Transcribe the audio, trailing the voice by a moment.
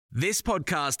This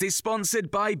podcast is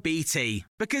sponsored by BT,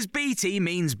 because BT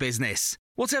means business.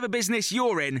 Whatever business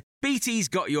you're in, BT's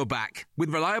got your back, with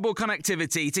reliable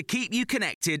connectivity to keep you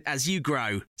connected as you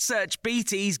grow. Search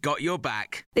BT's got your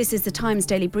back. This is the Times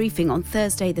Daily Briefing on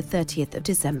Thursday, the 30th of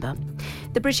December.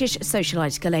 The British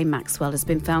socialite Ghislaine Maxwell has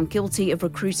been found guilty of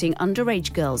recruiting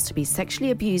underage girls to be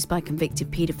sexually abused by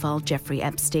convicted paedophile Jeffrey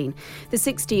Epstein. The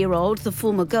 60-year-old, the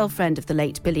former girlfriend of the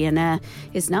late billionaire,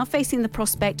 is now facing the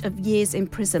prospect of years in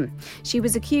prison. She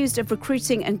was accused of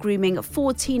recruiting and grooming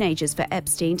 4 teenagers for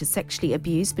Epstein to sexually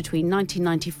abuse between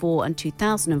 1994 and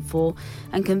 2004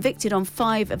 and convicted on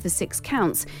 5 of the 6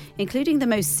 counts, including the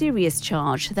most serious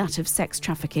charge, that of sex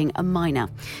trafficking a minor.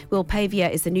 Will Pavia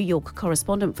is the New York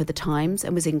correspondent for The Times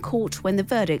and was in court when the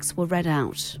verdicts were read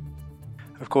out.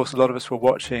 Of course, a lot of us were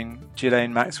watching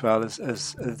Ghislaine Maxwell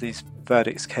as these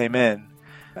verdicts came in,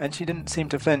 and she didn't seem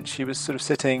to flinch. She was sort of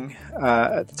sitting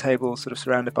at the table, sort of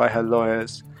surrounded by her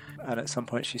lawyers, and at some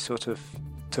point she sort of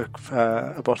took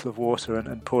a bottle of water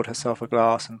and poured herself a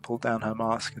glass and pulled down her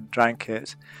mask and drank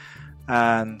it.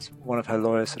 And one of her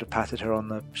lawyers sort of patted her on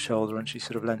the shoulder and she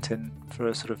sort of leant in for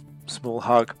a sort of small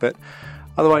hug, but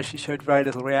otherwise she showed very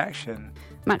little reaction.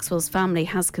 Maxwell's family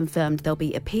has confirmed they'll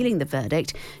be appealing the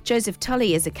verdict. Joseph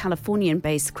Tully is a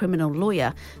Californian-based criminal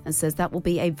lawyer and says that will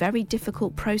be a very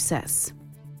difficult process.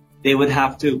 They would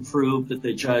have to prove that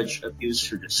the judge abused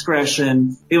her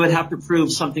discretion. They would have to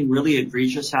prove something really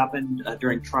egregious happened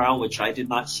during trial, which I did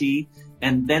not see.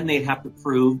 And then they'd have to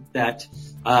prove that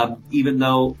even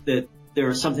though that there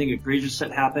was something egregious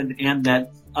that happened and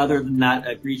that other than that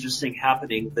egregious thing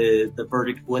happening, the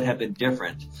verdict would have been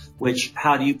different, which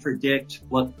how do you predict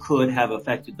what could have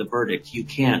affected the verdict? You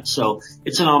can't. So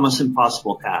it's an almost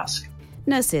impossible task.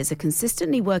 Nurses are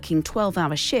consistently working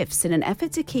 12-hour shifts in an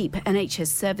effort to keep NHS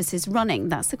services running.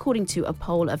 That's according to a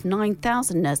poll of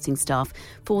 9,000 nursing staff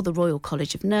for the Royal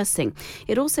College of Nursing.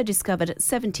 It also discovered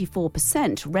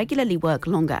 74% regularly work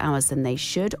longer hours than they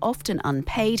should, often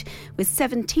unpaid, with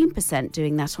 17%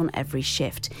 doing that on every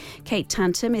shift. Kate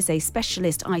Tantum is a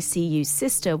specialist ICU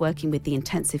sister working with the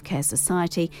Intensive Care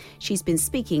Society. She's been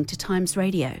speaking to Times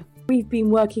Radio. We've been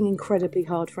working incredibly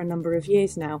hard for a number of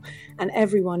years now, and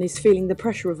everyone is feeling the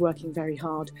pressure of working very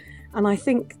hard. And I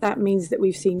think that means that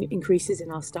we've seen increases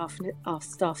in our staff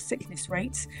sickness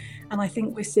rates, and I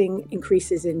think we're seeing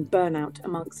increases in burnout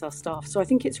amongst our staff. So I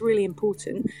think it's really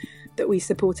important that we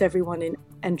support everyone in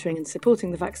entering and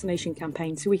supporting the vaccination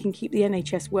campaign so we can keep the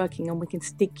NHS working and we can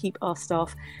keep our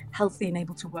staff healthy and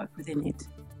able to work within it.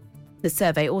 The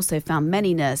survey also found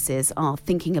many nurses are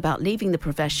thinking about leaving the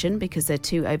profession because they're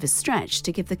too overstretched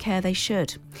to give the care they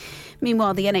should.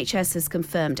 Meanwhile, the NHS has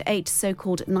confirmed 8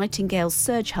 so-called Nightingale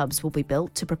surge hubs will be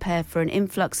built to prepare for an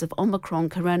influx of Omicron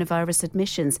coronavirus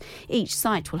admissions. Each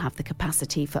site will have the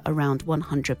capacity for around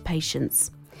 100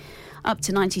 patients. Up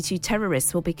to 92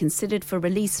 terrorists will be considered for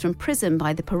release from prison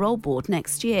by the parole board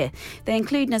next year. They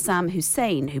include Nazam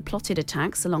Hussain, who plotted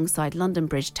attacks alongside London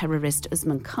Bridge terrorist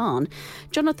Usman Khan.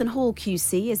 Jonathan Hall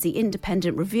QC is the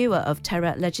independent reviewer of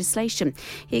terror legislation.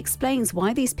 He explains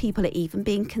why these people are even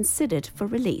being considered for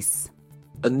release.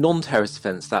 A non-terrorist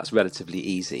offence, that's relatively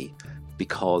easy,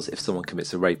 because if someone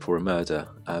commits a rape or a murder,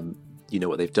 you know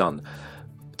what they've done.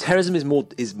 Terrorism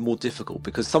is more difficult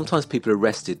because sometimes people are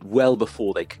arrested well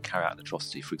before they can carry out an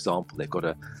atrocity. For example, they've got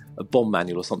a bomb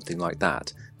manual or something like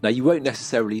that. Now, you won't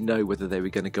necessarily know whether they were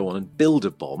going to go on and build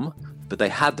a bomb, but they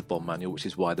had the bomb manual, which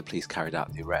is why the police carried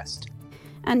out the arrest.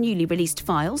 And newly released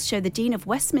files show the Dean of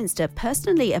Westminster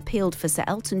personally appealed for Sir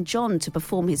Elton John to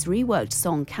perform his reworked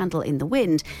song Candle in the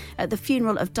Wind at the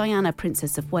funeral of Diana,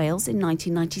 Princess of Wales in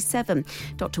 1997.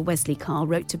 Dr. Wesley Carr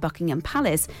wrote to Buckingham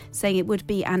Palace saying it would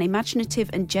be an imaginative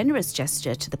and generous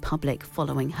gesture to the public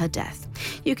following her death.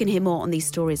 You can hear more on these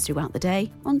stories throughout the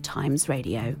day on Times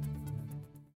Radio.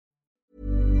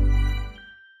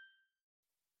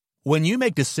 When you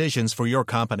make decisions for your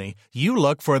company, you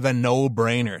look for the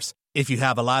no-brainers. If you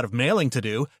have a lot of mailing to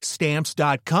do,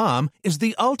 Stamps.com is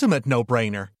the ultimate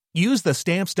no-brainer. Use the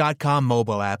Stamps.com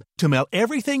mobile app to mail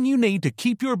everything you need to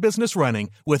keep your business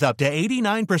running with up to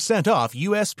 89% off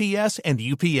USPS and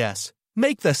UPS.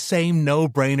 Make the same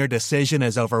no-brainer decision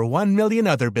as over 1 million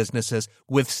other businesses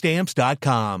with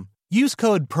Stamps.com. Use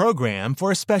code PROGRAM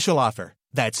for a special offer.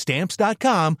 That's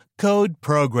Stamps.com, code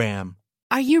PROGRAM.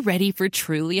 Are you ready for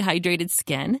truly hydrated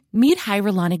skin? Meet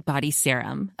Hyaluronic Body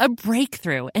Serum, a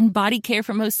breakthrough in body care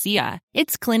from Osea.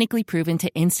 It's clinically proven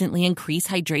to instantly increase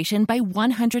hydration by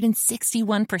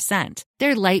 161%.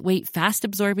 Their lightweight,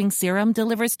 fast-absorbing serum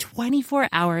delivers 24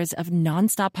 hours of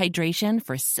nonstop hydration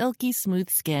for silky smooth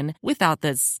skin without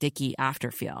the sticky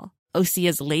afterfeel.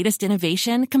 Osea's latest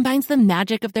innovation combines the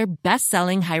magic of their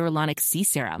best-selling hyaluronic sea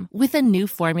serum with a new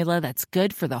formula that's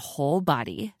good for the whole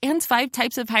body and 5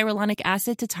 types of hyaluronic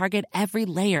acid to target every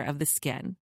layer of the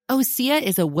skin. Osea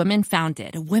is a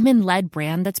women-founded, women-led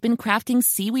brand that's been crafting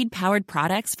seaweed-powered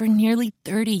products for nearly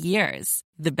 30 years.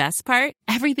 The best part?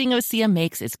 Everything Osea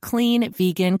makes is clean,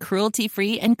 vegan,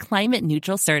 cruelty-free, and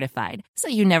climate-neutral certified, so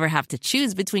you never have to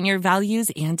choose between your values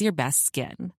and your best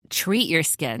skin. Treat your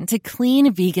skin to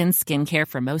clean, vegan skincare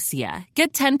from Osea.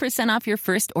 Get 10% off your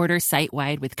first order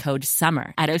site-wide with code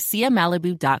SUMMER at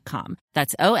OseaMalibu.com.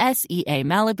 That's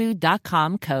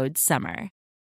OSEAMalibu.com, code SUMMER.